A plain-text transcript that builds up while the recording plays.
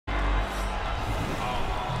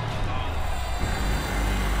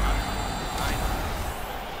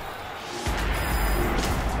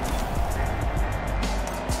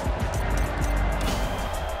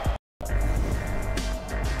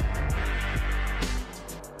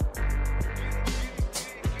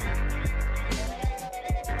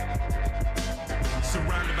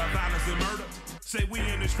and murder. Say we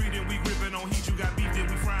in the street and we gripping on heat. You got beef, then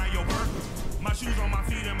we frying your burger. My shoes on my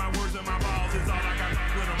feet and my words and my balls is all I got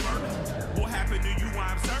with a murder. What happened to you?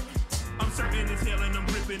 I'm certain. I'm certain as hell and I'm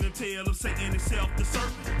gripping the tail of Satan itself, the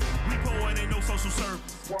serpent. We poor and ain't no social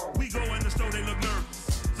service. We go in the store, they look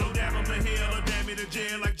nervous. So damn them to hell or damn me to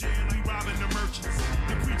jail like jail. We robbing the merchants.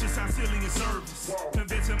 The preachers sound silly in service.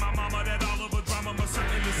 Convincing my mama that all of her drama must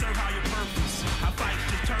certainly serve higher purpose. I fight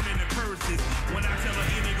determined the curses. When I tell her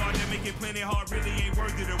any God that make it plenty hard really ain't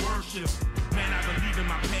worthy to worship. Man, I believe in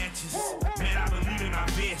my patches. Man, I believe in my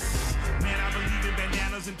vests. Man, I believe in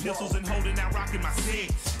bananas and pistols and holding out rocking my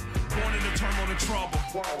sets. Born in the turmoil and trouble.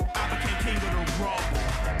 I became king of the rubble.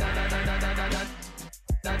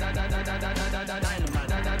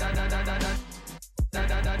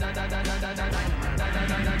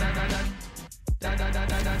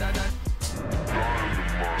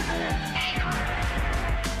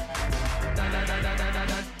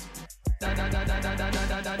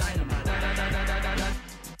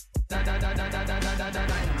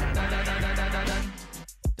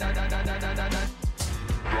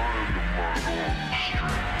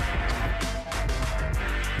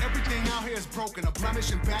 Everything out here is broken, a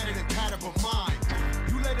blemish and battered and tattered, but mine.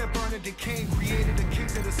 You let it burn and decay, created the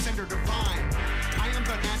kings of the cinder divine. I am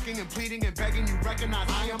done asking and pleading and begging you recognize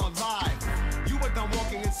I am alive. You are done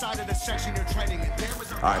walking inside of the section you're treading in.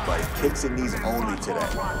 All right, buddy, kicks and knees only today.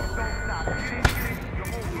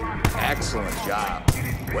 Excellent job.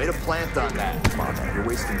 Way to plant on that. Come on, man, you're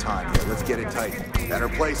wasting time here. Let's get it tight. Better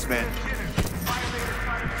placement.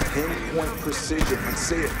 Pinpoint precision. Let's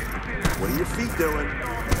see it. What are your feet doing?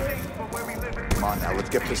 Come on now, let's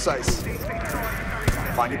get precise.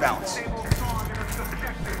 Find your balance.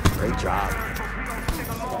 Great job.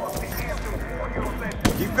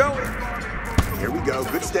 Keep going. Here we go.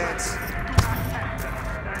 Good stance.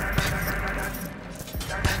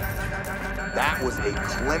 That was a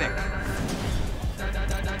clinic.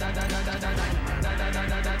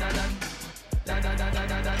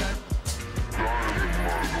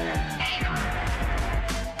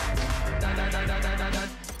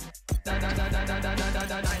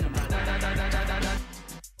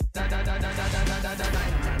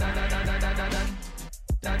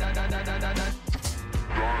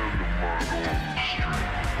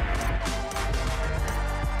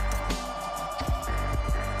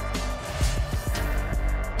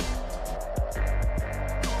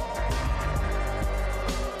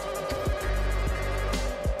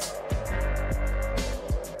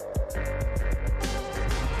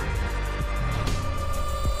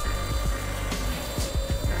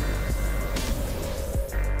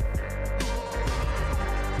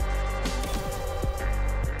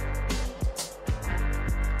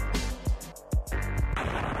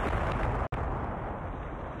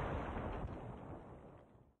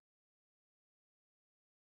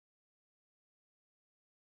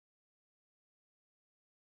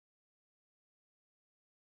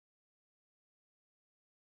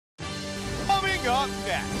 Coming up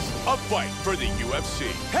next, a fight for the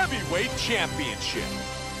UFC Heavyweight Championship.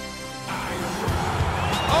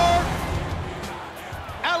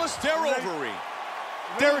 Alistair Overeem,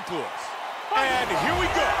 Derek Lewis, and here we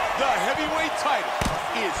go. The heavyweight title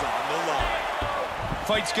is on the line.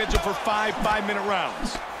 Fight scheduled for 5 5-minute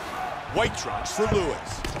rounds. White trunks for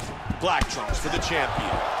Lewis, black trunks for the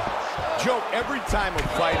champion. Joe, every time a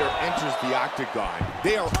fighter enters the octagon,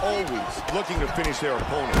 they are always looking to finish their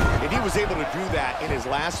opponent. And he was able to do that in his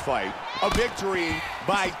last fight, a victory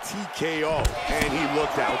by TKO. And he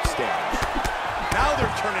looked outstanding. Now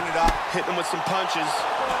they're turning it up, hitting him with some punches.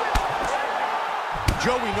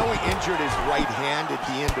 Joe, we know he injured his right hand at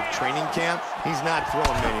the end of training camp. He's not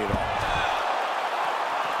throwing many at all.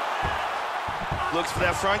 Looks for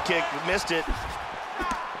that front kick, but missed it.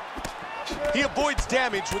 He avoids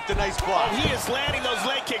damage with the nice block. Oh, he is landing those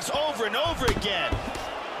leg kicks over and over again.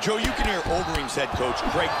 Joe, you can hear Overeem's head coach,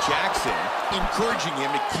 Greg Jackson, encouraging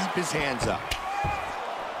him to keep his hands up.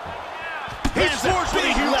 He scores with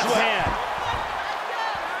a huge left hand.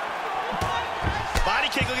 Body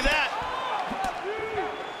kick, look at that.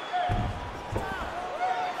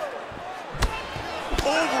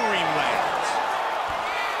 Overeem lands.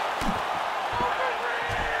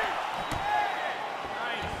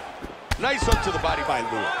 Nice hook to the body by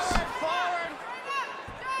Lewis.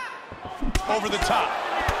 Over the top.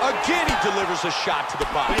 Again, he delivers a shot to the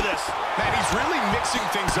body. Look at this. Man, he's really mixing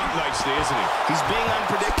things up nicely, isn't he? He's being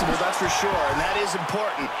unpredictable, that's for sure, and that is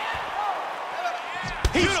important.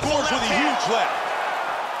 He scores with a huge left.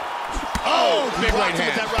 Oh, big right hand.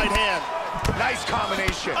 With that right hand. Nice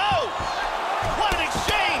combination. Oh, what an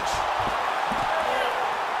exchange.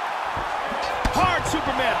 Hard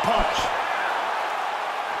Superman punch.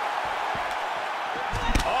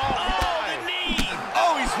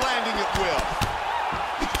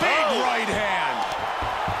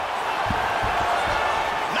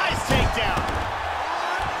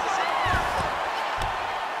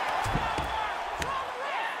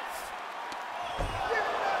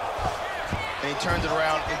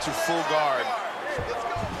 into full guard.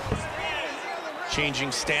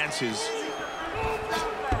 Changing stances.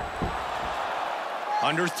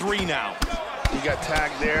 Under 3 now. He got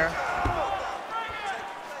tagged there.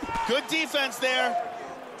 Good defense there.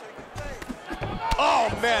 Oh,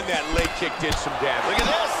 man, that leg kick did some damage. Look at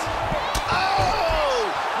this. Oh,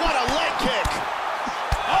 what a leg kick.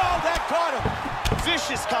 Oh, that caught him.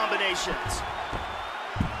 Vicious combinations.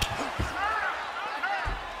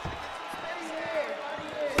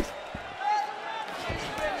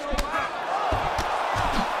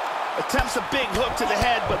 Attempts a big hook to the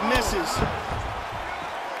head, but misses.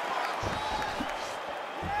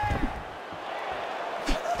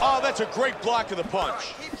 Oh, that's a great block of the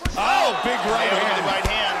punch. Oh, big right hand. The right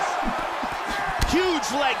hands.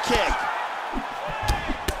 Huge leg kick.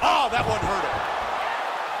 Oh, that one hurt him.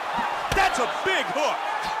 That's a big hook.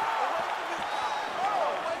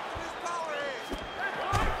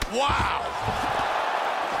 Wow.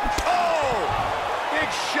 Oh, big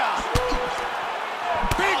shot.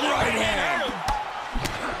 Big right hand.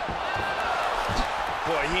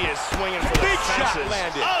 Boy, he is swinging for the big fences. Shot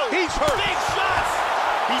landed. Oh, he's hurt. Big shots.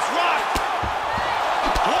 He's rocked.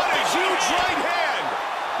 What a huge right hand.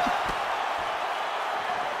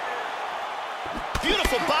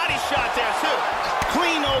 Beautiful body shot there, too.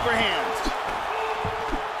 Clean overhand.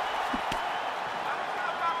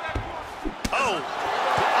 Oh,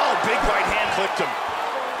 big right hand clipped him.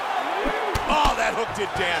 Oh, that hook did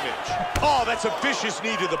damage. Oh, that's a vicious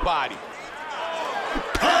knee to the body.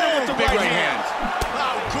 With the big right right hand.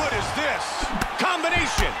 How good is this?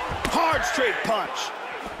 Combination. Hard straight punch.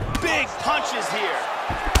 Big punches here.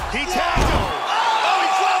 He tagged him. Oh, he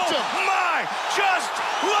dropped him. My, just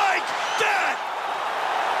like that.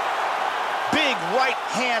 Big right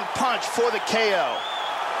hand punch for the KO.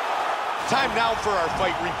 Time now for our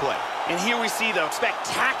fight replay. And here we see the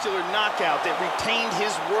spectacular knockout that retained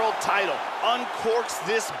his world title. Uncorks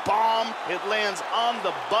this bomb. It lands on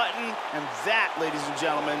the button. And that, ladies and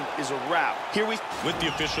gentlemen, is a wrap. With the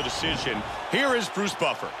official decision, here is Bruce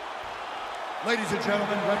Buffer. Ladies and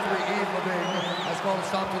gentlemen, referee Ian Levine has called a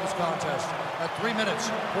stop to this contest at 3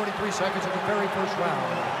 minutes, 43 seconds of the very first round.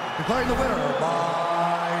 Declaring the winner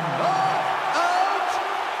by knockout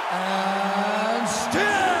and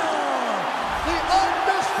still the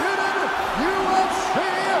undisputed UFC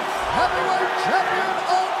heavyweight champion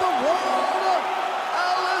of the world,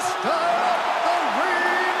 Alistair the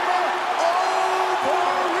Ream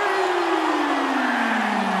Overeem.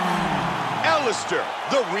 Alistair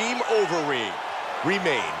the Ream Overeem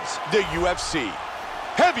remains the UFC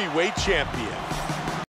heavyweight champion.